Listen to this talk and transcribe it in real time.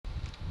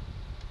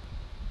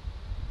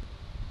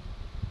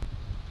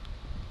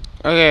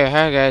Okay,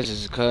 hi guys,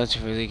 this is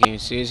Klonetroop for the game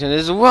series, and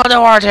this is World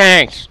of War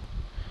Tanks!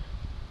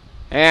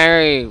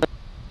 And I'm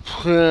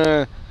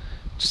gonna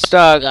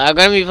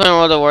be playing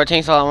World of War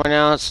Tanks a lot more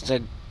now since I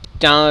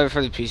downloaded it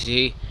for the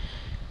PC.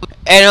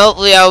 And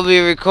hopefully I will be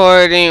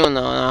recording, well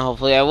no, not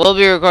hopefully, I will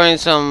be recording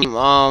some,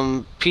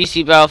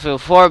 PC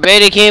Battlefield 4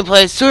 beta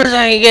gameplay as soon as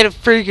I can get it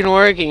freaking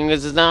working,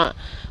 because it's not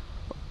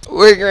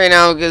working right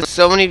now because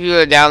so many people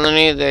are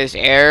downloading it, there's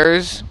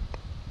errors.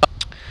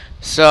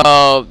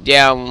 So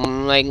yeah,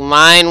 like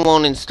mine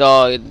won't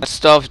install. It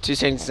install for 2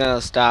 seconds and it'll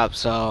stop.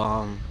 So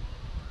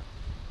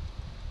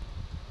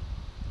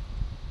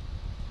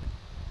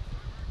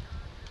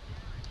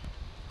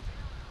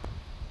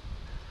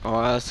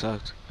oh that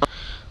sucked.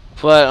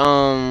 But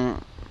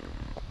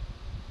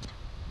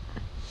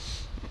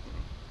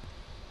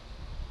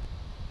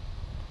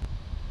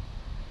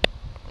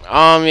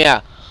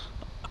yeah.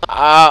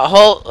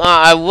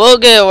 I will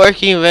get it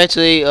working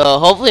eventually.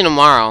 Hopefully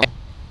tomorrow,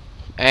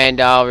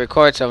 and I'll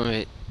record some of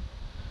it.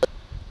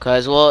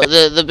 Cause well,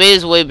 the beta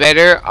is way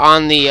better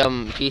on the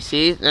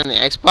PC than the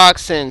Xbox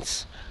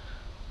since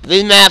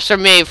these maps are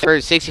made for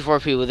 64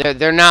 people.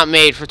 They're not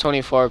made for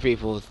 24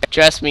 people.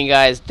 Trust me,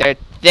 guys.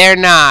 They're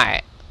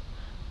not.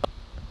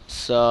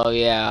 So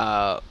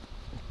yeah.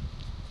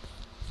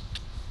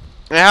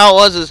 And how it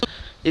was is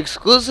the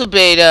exclusive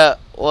beta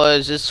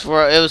was just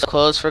for it was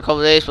closed for a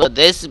couple days, but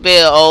this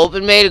beta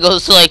open beta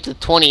goes to like the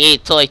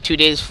 28th, to like 2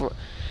 days for.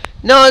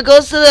 No, it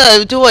goes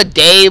to a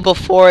day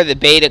before the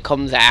beta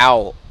comes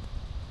out,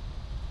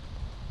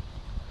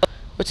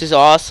 which is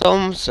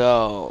awesome.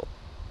 So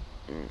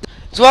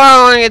that's why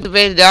I want to get the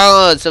beta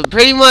download. So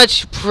pretty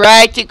much,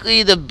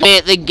 practically the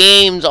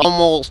game's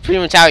almost pretty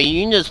much out.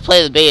 You can just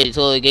play the beta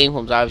until the game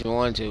comes out if you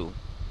want to.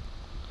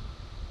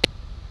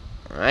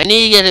 I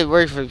need to get it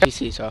working for the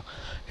PC, so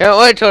can't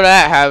wait till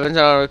that happens.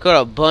 I'll record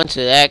a bunch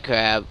of that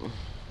crap.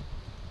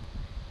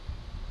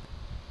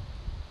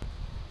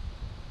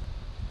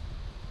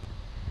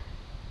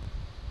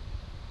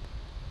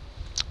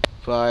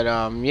 But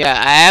yeah,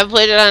 I have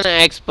played it on the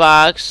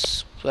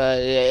Xbox, but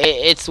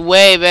it's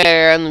way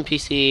better on the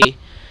PC.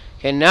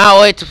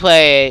 Cannot wait to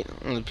play it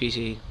on the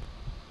PC.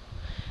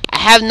 I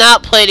have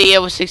not played it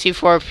yet with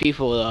 64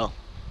 people though,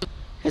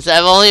 because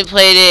I've only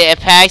played it at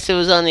PAX. It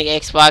was on the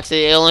Xbox.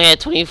 It only had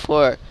 24.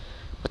 Well,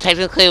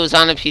 technically, it was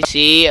on a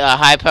PC, a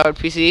high-powered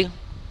PC.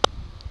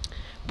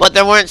 But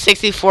there weren't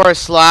 64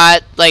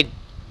 slot like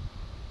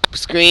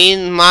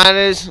screen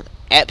monitors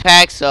at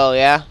PAX, so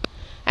yeah.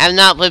 I have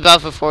not played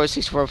Battlefield 4 with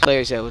 64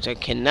 players yet, which I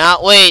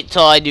cannot wait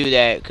till I do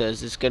that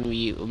because it's gonna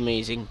be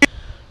amazing.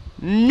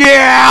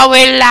 No,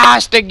 we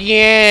lost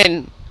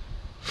again.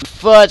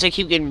 Fudge! I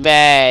keep getting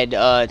bad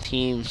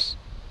teammates.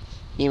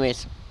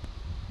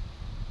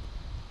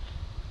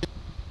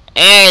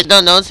 And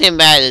don't say I'm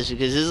bad at this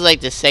because this is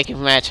like the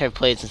second match I've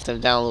played since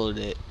I've downloaded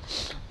it.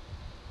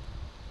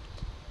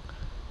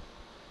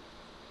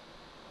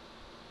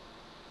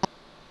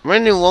 I'm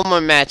gonna do one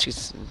more match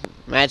because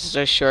matches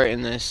are short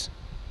in this.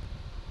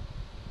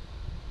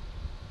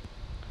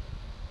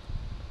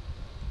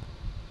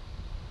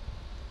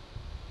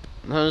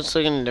 I'm just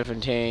looking at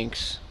different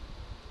tanks.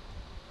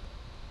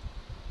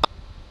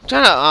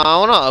 I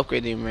want to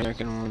upgrade the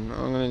American one.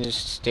 I'm gonna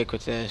just stick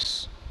with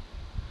this.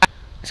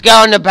 Let's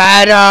go into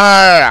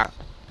battle!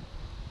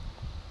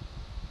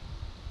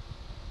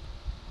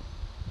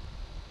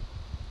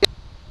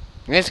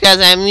 Yes, guys,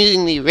 I'm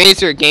using the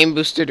Razer Game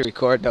Booster to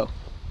record, though.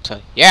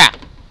 So, yeah.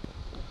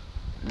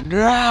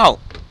 No!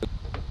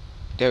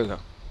 There we go.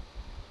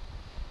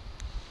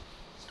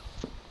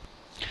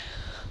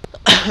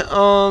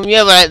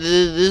 Yeah, but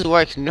this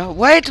works. No,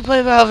 wait to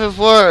play Battlefield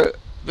 4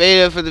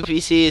 beta for the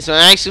PC, so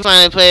I actually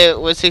finally play it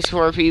with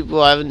 64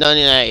 people. I haven't done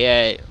that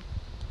yet.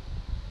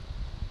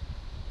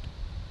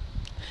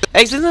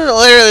 Like, since it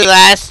literally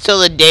lasts till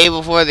the day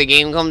before the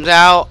game comes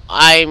out,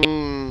 I'm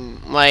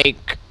gonna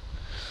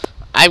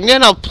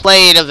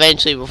play it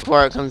eventually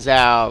before it comes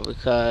out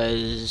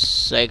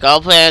because, like,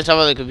 I'll play on some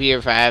of the computer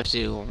if I have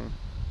to, on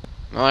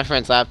my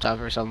friend's laptop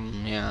or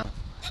something. Yeah.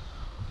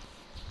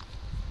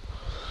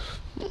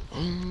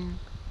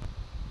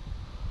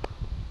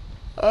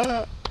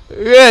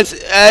 Yes,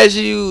 as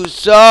you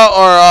saw,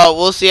 or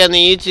we'll see on the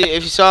YouTube.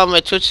 If you saw on my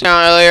Twitch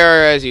channel earlier,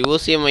 or as you will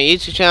see on my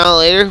YouTube channel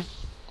later.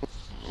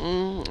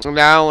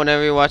 Now,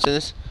 whenever you're watching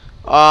this,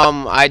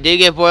 I did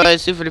get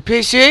Borderlands 2 for the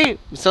PC.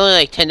 It's only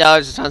like $10.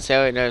 It's on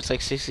sale right now. It's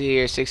like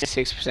 60 or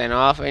 66%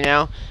 off right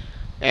now,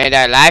 and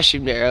I live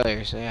streamed it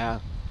earlier. So yeah.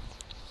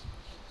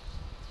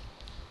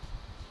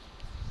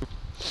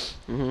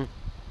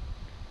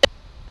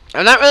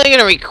 I'm not really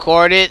gonna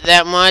record it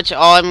that much.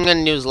 All I'm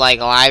gonna do is like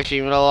live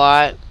stream it a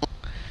lot.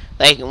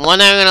 Like one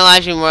night I'm gonna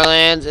live stream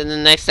Borderlands, and the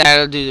next night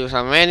I'll do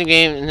some random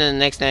game, and then the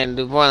next night I'll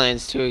do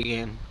Borderlands 2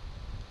 again.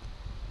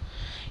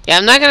 Yeah,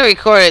 I'm not gonna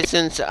record it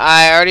since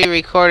I already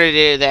recorded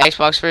it, the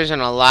Xbox version,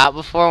 a lot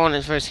before when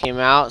it first came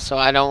out, so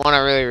I don't want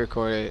to really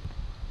record it.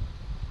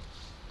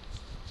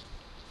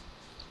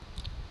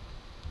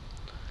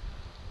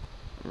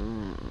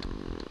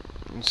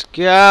 Let's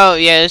go.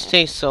 Yeah, this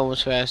takes so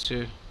much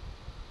faster.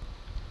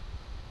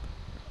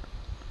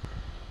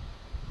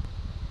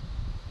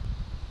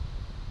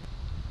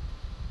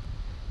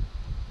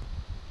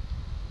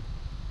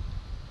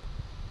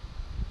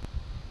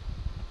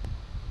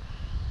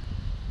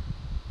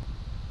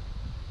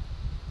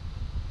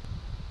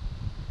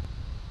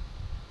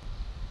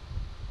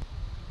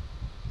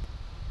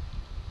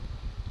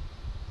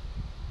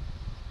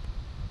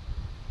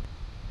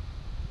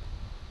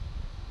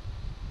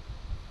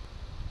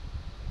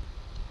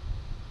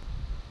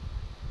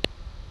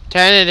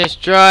 Trying to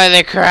destroy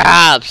the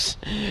crops.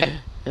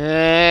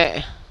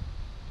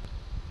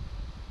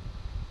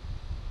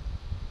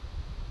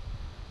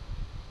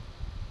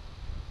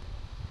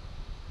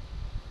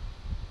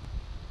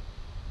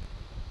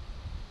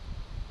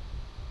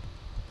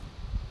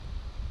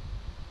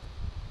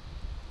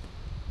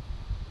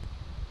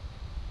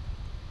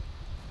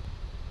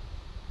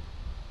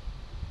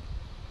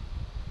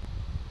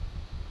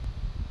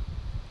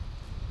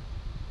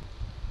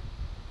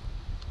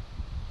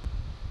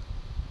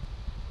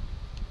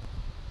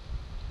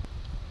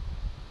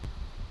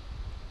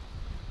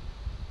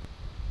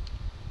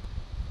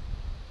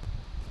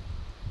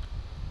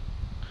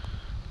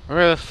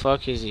 Where the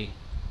fuck is he?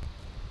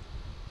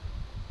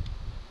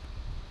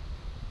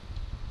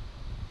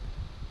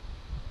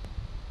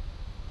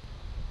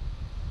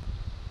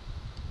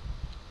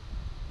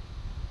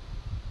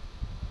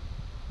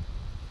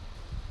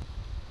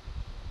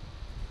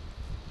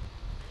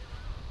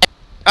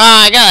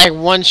 I got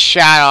like one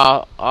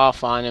shot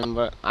off on him,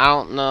 but I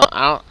don't know.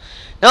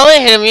 No,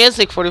 it hit him. He has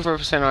like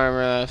 44% armor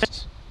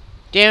left.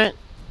 Damn it.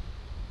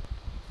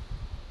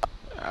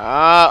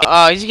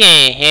 Oh, he's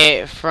getting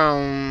hit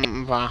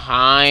from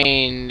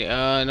behind.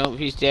 Nope,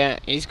 he's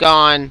dead. He's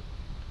gone.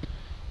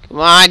 Come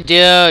on,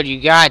 dude. You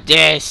got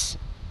this.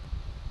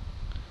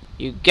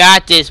 You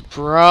got this,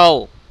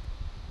 bro.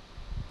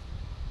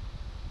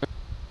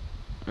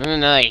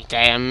 Another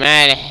damn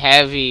mad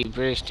heavy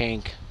British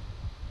tank.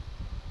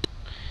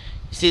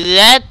 See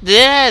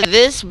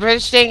this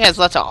British tank has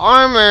lots of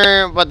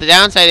armor, but the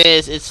downside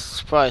is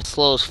it's probably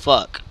slow as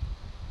fuck.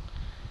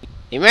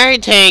 The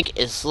American tank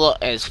is slow,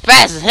 as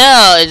fast as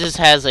hell. It just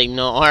has like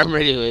no armor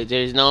to it.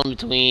 There's no in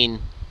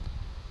between.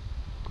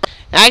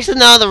 Actually,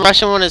 no. The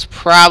Russian one is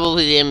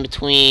probably the in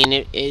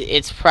between.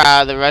 It's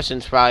probably the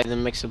Russian's probably the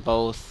mix of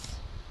both.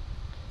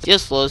 See how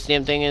slow this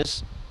damn thing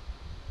is.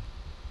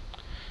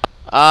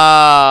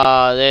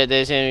 Oh,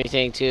 there's enemy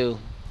tank too.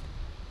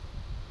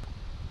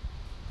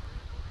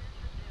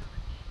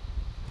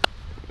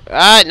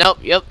 Nope.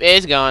 Yep,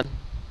 it's gone.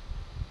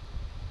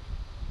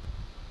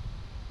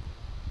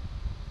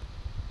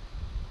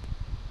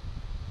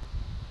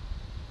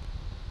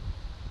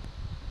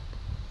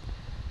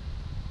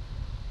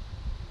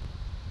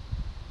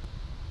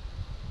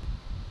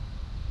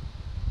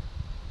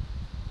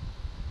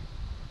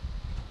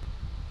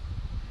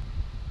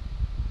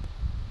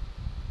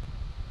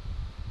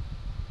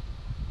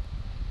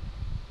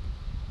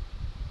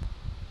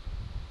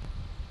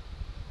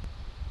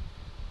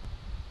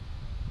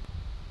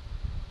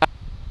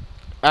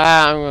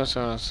 I'm going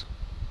somewhere else.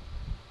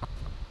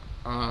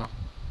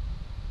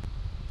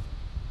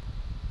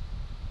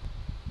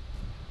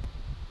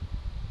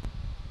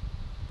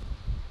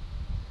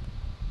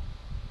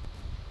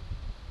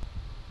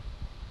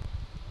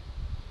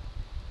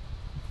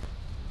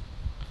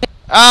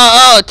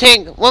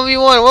 Tank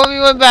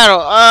 1v1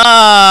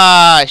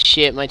 battle.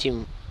 Shit, my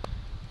team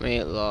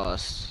mate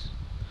lost.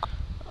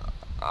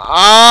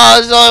 Oh,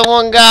 there's only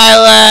one guy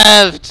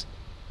left.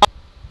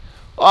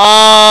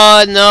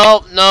 Oh,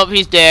 nope,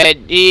 he's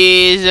dead.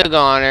 He's a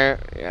goner.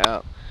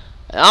 Yep.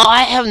 Oh,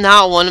 I have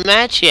not won a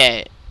match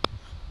yet.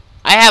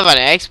 I have on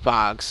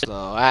Xbox,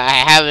 though. I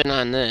haven't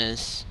on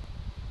this.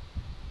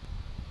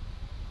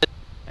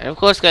 And of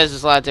course, guys,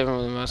 it's a lot different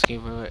with the mouse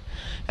keyboard.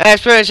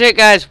 That's pretty much it,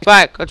 guys.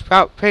 Bye. Coach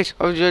Prout. Peace.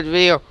 Hope you enjoyed the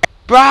video.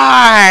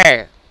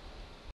 Bye!